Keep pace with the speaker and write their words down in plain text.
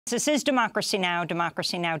This is Democracy Now!,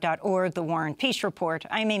 democracynow.org, The War and Peace Report.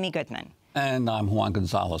 I'm Amy Goodman. And I'm Juan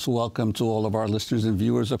Gonzalez. Welcome to all of our listeners and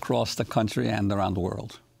viewers across the country and around the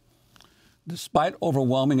world. Despite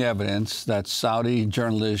overwhelming evidence that Saudi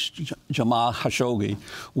journalist Jamal Khashoggi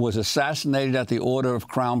was assassinated at the order of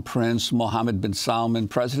Crown Prince Mohammed bin Salman,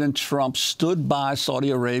 President Trump stood by Saudi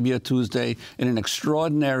Arabia Tuesday in an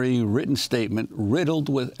extraordinary written statement riddled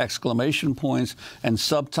with exclamation points and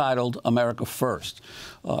subtitled America First,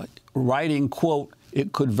 writing, quote,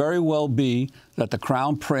 "It could very well be that the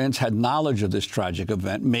Crown Prince had knowledge of this tragic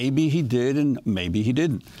event. Maybe he did and maybe he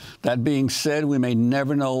didn't. That being said, we may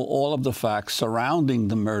never know all of the facts surrounding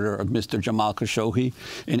the murder of Mr. Jamal Khashoggi.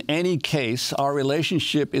 In any case, our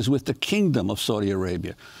relationship is with the Kingdom of Saudi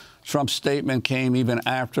Arabia." Trump's statement came even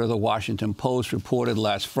after the Washington Post reported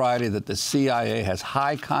last Friday that the CIA has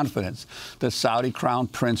high confidence that Saudi Crown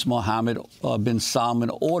Prince Mohammed bin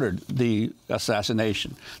Salman ordered the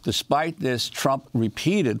assassination. Despite this, Trump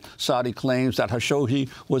repeated Saudi claims that Khashoggi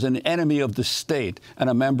was an enemy of the state and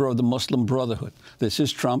a member of the Muslim Brotherhood. This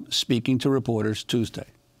is Trump speaking to reporters Tuesday.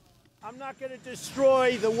 I'm not going to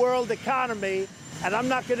destroy the world economy, and I'm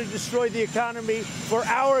not going to destroy the economy for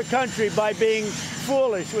our country by being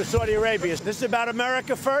foolish with Saudi Arabia. This is about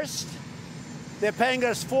America first. They're paying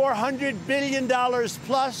us $400 billion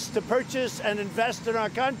plus to purchase and invest in our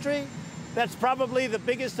country. That's probably the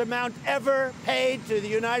biggest amount ever paid to the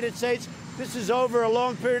United States. This is over a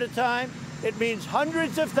long period of time. It means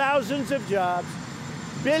hundreds of thousands of jobs,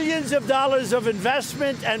 billions of dollars of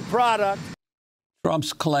investment and product.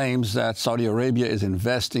 Trump's claims that Saudi Arabia is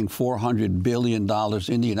investing $400 billion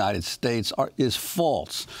in the United States is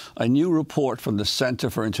false. A new report from the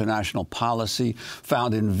Center for International Policy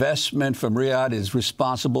found investment from Riyadh is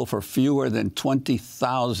responsible for fewer than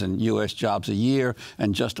 20,000 U.S. jobs a year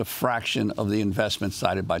and just a fraction of the investment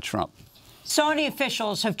cited by Trump. Saudi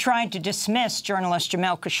officials have tried to dismiss journalist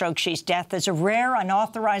Jamal Khashoggi's death as a rare,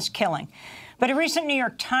 unauthorized killing. But a recent New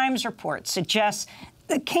York Times report suggests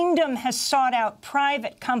the kingdom has sought out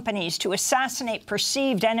private companies to assassinate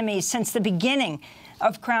perceived enemies since the beginning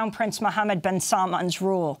of Crown Prince Mohammed bin Salman's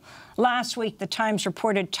rule. Last week, the Times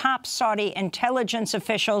reported top Saudi intelligence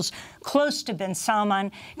officials close to bin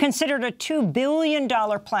Salman considered a $2 billion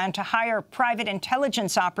plan to hire private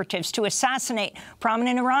intelligence operatives to assassinate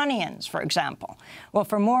prominent Iranians, for example. Well,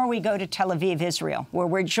 for more, we go to Tel Aviv, Israel, where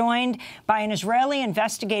we're joined by an Israeli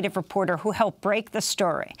investigative reporter who helped break the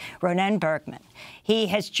story, Ronen Bergman. He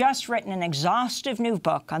has just written an exhaustive new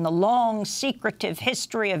book on the long, secretive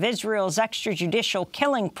history of Israel's extrajudicial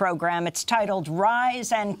killing program. It's titled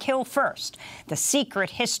Rise and Kill First, The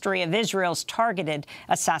Secret History of Israel's Targeted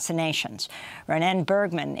Assassinations. Ronen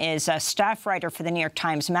Bergman is a staff writer for the New York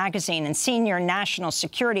Times Magazine and senior national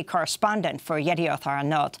security correspondent for Yedioth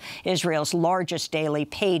Ahronoth, Israel's largest daily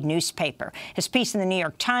paid newspaper. His piece in the New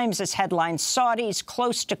York Times is headlined, "Saudis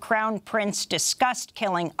Close to Crown Prince Discussed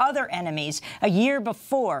Killing Other Enemies a Year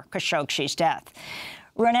Before Khashoggi's Death."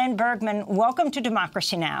 Ronen Bergman, welcome to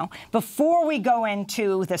Democracy Now! Before we go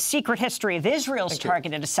into the secret history of Israel's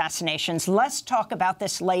targeted assassinations, let's talk about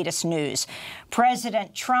this latest news.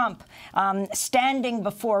 President Trump standing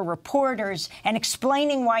before reporters and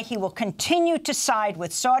explaining why he will continue to side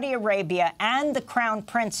with Saudi Arabia and the Crown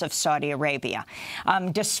Prince of Saudi Arabia.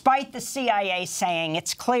 Despite the CIA saying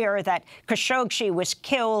it's clear that Khashoggi was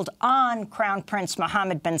killed on Crown Prince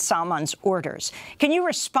Mohammed bin Salman's orders. Can you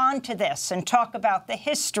respond to this and talk about the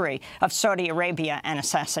history of Saudi Arabia and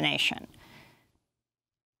assassination?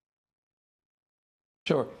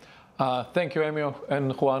 Sure. Thank you, Amy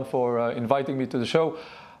and Juan, for inviting me to the show.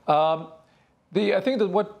 I think that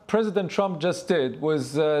what President Trump just did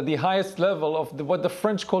was the highest level of what the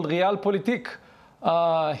French called realpolitik.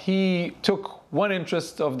 He took one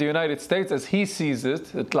interest of the United States, as he sees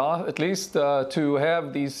it, at least, to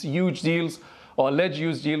have these huge deals or alleged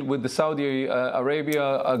huge deal with the Saudi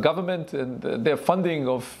Arabia government and their funding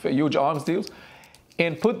of huge arms deals,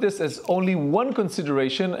 and put this as only one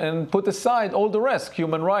consideration and put aside all the rest,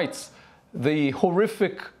 human rights, the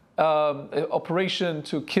horrific operation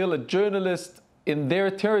to kill a journalist in their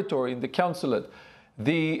territory, in the consulate,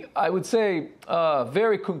 the, I would say,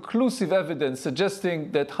 very conclusive evidence suggesting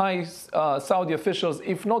that high Saudi officials,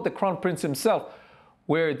 if not the Crown Prince himself,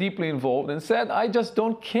 were deeply involved, and said, I just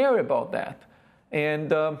don't care about that.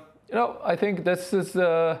 And, you know, I think this is,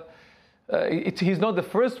 he's not the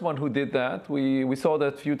first one who did that. We saw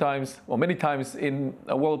that a few times, or many times in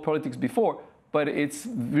world politics before, but it's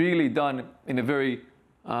really done in a very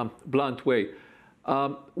blunt way.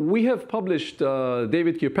 We have published,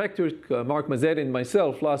 David Kirkpatrick, Mark Mazzetti, and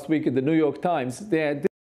myself last week in the New York Times, that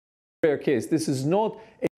this is a rare case. This is not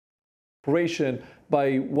a operation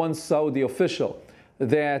by one Saudi official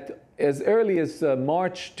that as early as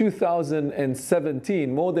March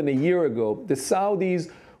 2017, more than a year ago, the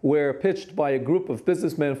Saudis were pitched by a group of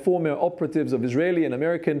businessmen, former operatives of Israeli and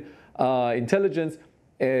American intelligence,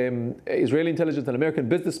 Israeli intelligence and American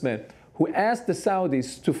businessmen, who asked the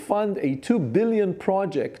Saudis to fund a $2 billion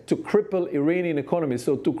project to cripple Iranian economy.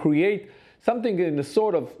 So to create something in a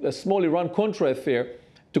sort of a small Iran-Contra affair,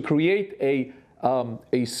 to create a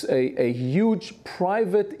huge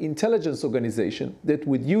private intelligence organization that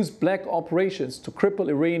would use black operations to cripple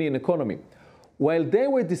Iranian economy. While they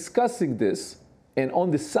were discussing this, and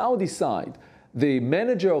on the Saudi side, the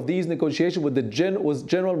manager of these negotiations was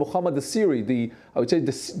General Mohammed Asiri, I would say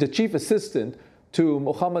the chief assistant to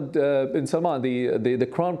Mohammed bin Salman, the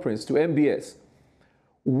crown prince, to MBS.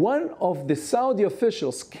 One of the Saudi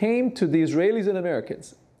officials came to the Israelis and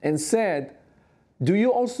Americans and said, "Do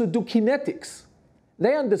you also do kinetics?"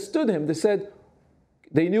 They understood him. They said,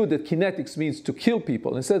 they knew that kinetics means to kill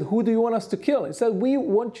people. And said, "Who do you want us to kill?" And said, "We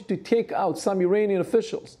want you to take out some Iranian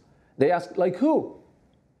officials." They asked, "Like who?"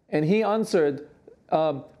 And he answered,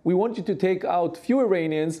 "We want you to take out few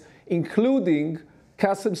Iranians, including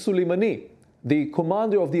Qasem Soleimani, the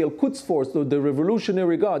commander of the Al-Quds force, the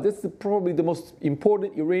Revolutionary Guard." That's probably the most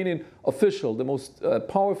important Iranian official, the most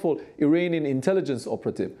powerful Iranian intelligence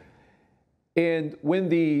operative. And when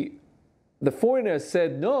the foreigners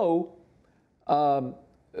said no,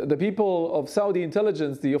 the people of Saudi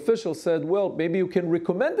intelligence, the officials said, "Well, maybe you can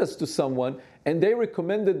recommend us to someone." And they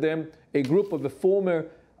recommended them a group of a former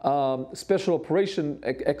special operation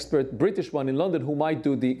expert, British one in London, who might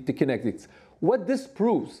do the kinetics. What this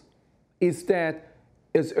proves is that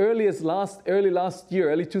as early as last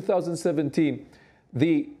year, early 2017,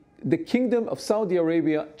 the Kingdom of Saudi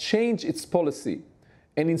Arabia changed its policy.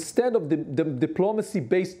 And instead of the diplomacy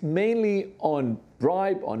based mainly on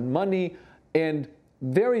bribe, on money, and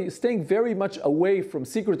staying very much away from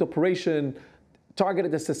secret operation,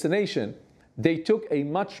 targeted assassination, they took a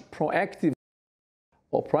much proactive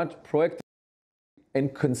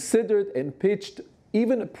and considered and pitched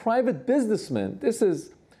even a private businessman. This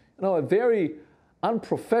is a very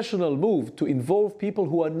unprofessional move to involve people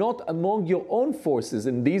who are not among your own forces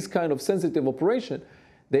in these kind of sensitive operation.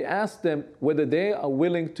 They asked them whether they are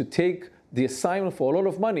willing to take the assignment for a lot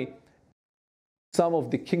of money, some of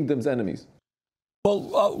the kingdom's enemies.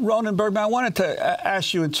 Well, Ronen Bergman, I wanted to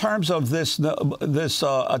ask you in terms of this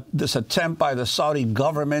attempt by the Saudi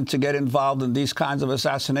government to get involved in these kinds of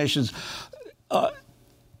assassinations.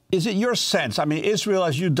 Is it your sense? I mean, Israel,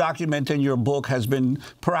 as you document in your book, has been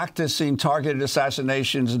practicing targeted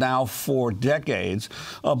assassinations now for decades.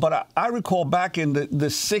 But I recall back in the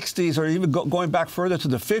 60s, or even going back further to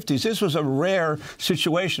the 50s, this was a rare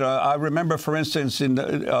situation. I remember, for instance, in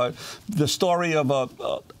the story of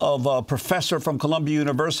a professor from Columbia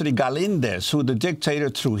University, Galindez, who the dictator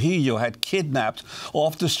Trujillo had kidnapped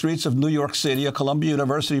off the streets of New York City, a Columbia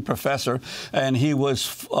University professor, and he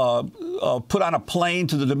was put on a plane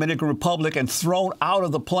to the Dominican Republic and thrown out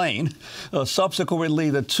of the plane. Subsequently,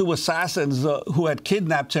 the two assassins who had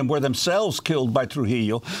kidnapped him were themselves killed by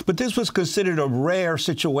Trujillo. But this was considered a rare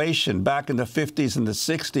situation back in the 50s and the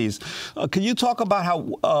 60s. Can you talk about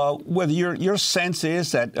how whether your sense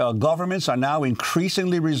is that governments are now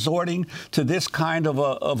increasingly resorting to this kind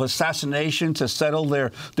of assassination to settle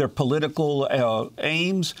their political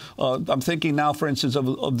aims? I'm thinking now, for instance,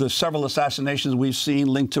 of the several assassinations we've seen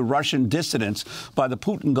linked to Russian dissidents by the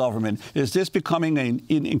Putin government. Is this becoming an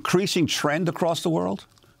increasing trend across the world?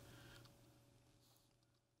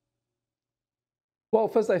 Well,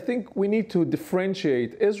 first, I think we need to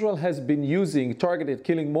differentiate. Israel has been using targeted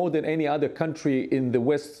killing more than any other country in the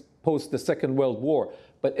West post the Second World War.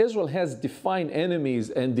 But Israel has defined enemies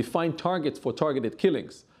and defined targets for targeted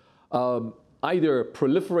killings, either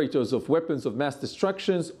proliferators of weapons of mass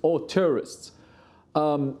destructions or terrorists.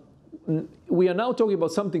 We are now talking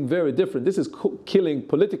about something very different. This is killing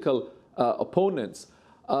political opponents.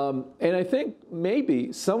 And I think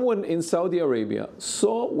maybe someone in Saudi Arabia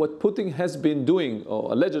saw what Putin has been doing,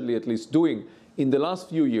 or allegedly at least doing, in the last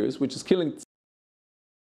few years, which is killing,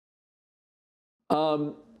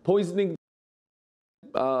 poisoning,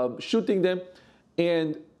 shooting them,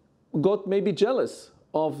 and got maybe jealous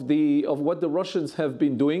of what the Russians have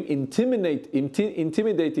been doing,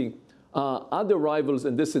 intimidating other rivals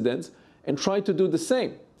and dissidents, and try to do the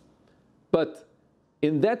same. But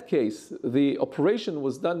in that case, the operation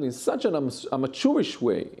was done in such an amateurish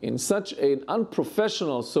way, in such an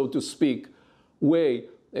unprofessional, so to speak, way.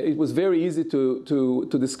 It was very easy to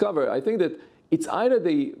discover. I think that it's either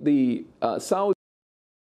the Saudi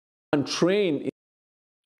untrained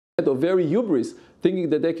or very hubris, thinking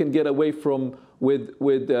that they can get away from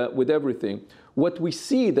with everything. What we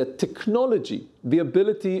see that technology, the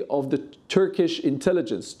ability of the Turkish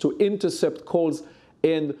intelligence to intercept calls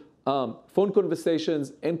and phone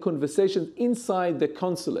conversations and conversations inside the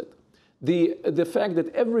consulate, the fact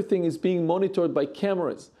that everything is being monitored by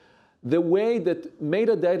cameras, the way that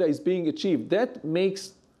metadata is being achieved, that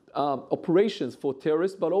makes operations for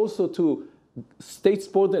terrorists, but also to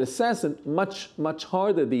state-sponsored assassin much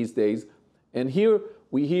harder these days. And here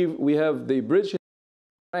we have the British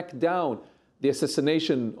track down the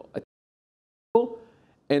assassination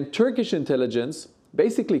and Turkish intelligence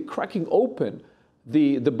basically cracking open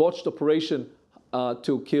the botched operation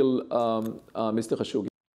to kill Mr. Khashoggi.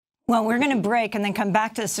 Well, we're going to break and then come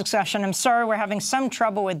back to the discussion. I'm sorry we're having some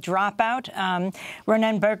trouble with dropout.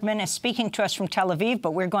 Ronen Bergman is speaking to us from Tel Aviv,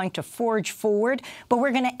 but we're going to forge forward. But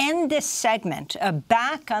we're going to end this segment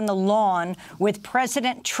back on the lawn with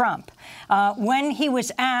President Trump. When he was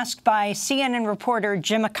asked by CNN reporter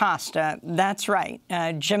Jim Acosta, that's right,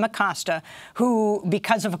 Jim Acosta, who,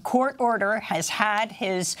 because of a court order, has had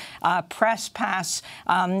his press pass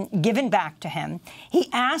given back to him, he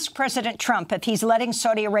asked President Trump if he's letting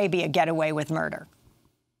Saudi Arabia get away with murder.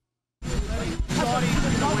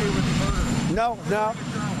 No.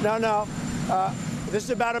 This is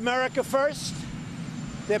about America first.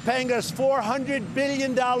 They're paying us $400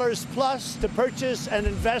 billion plus to purchase and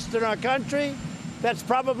invest in our country. That's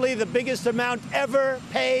probably the biggest amount ever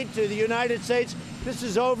paid to the United States. This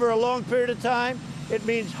is over a long period of time. It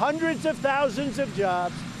means hundreds of thousands of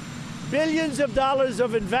jobs, billions of dollars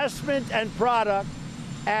of investment and product.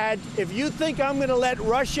 And if you think I'm going to let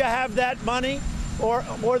Russia have that money or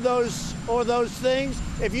those things,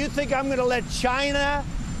 if you think I'm going to let China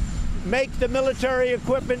make the military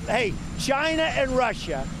equipment, hey, China and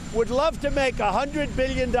Russia would love to make $100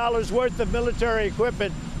 billion worth of military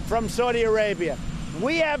equipment from Saudi Arabia.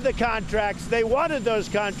 We have the contracts. They wanted those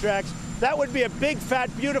contracts. That would be a big,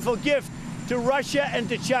 fat, beautiful gift to Russia and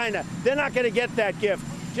to China. They're not going to get that gift.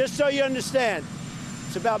 Just so you understand,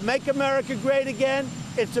 it's about Make America Great Again.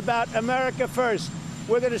 It's about America first.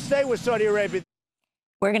 We're going to stay with Saudi Arabia.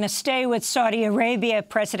 We're going to stay with Saudi Arabia,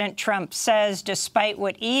 President Trump says, despite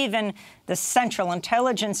what even the Central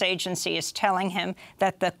Intelligence Agency is telling him,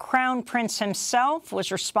 that the Crown Prince himself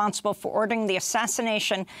was responsible for ordering the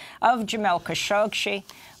assassination of Jamal Khashoggi,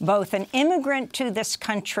 both an immigrant to this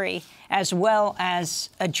country as well as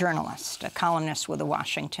a journalist, a columnist with the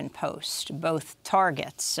Washington Post, both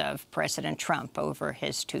targets of President Trump over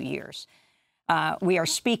his 2 years. We are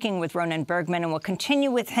speaking with Ronen Bergman, and we'll continue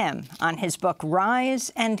with him on his book, Rise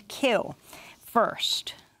and Kill.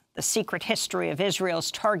 First, the secret history of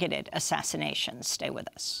Israel's targeted assassinations. Stay with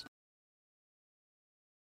us.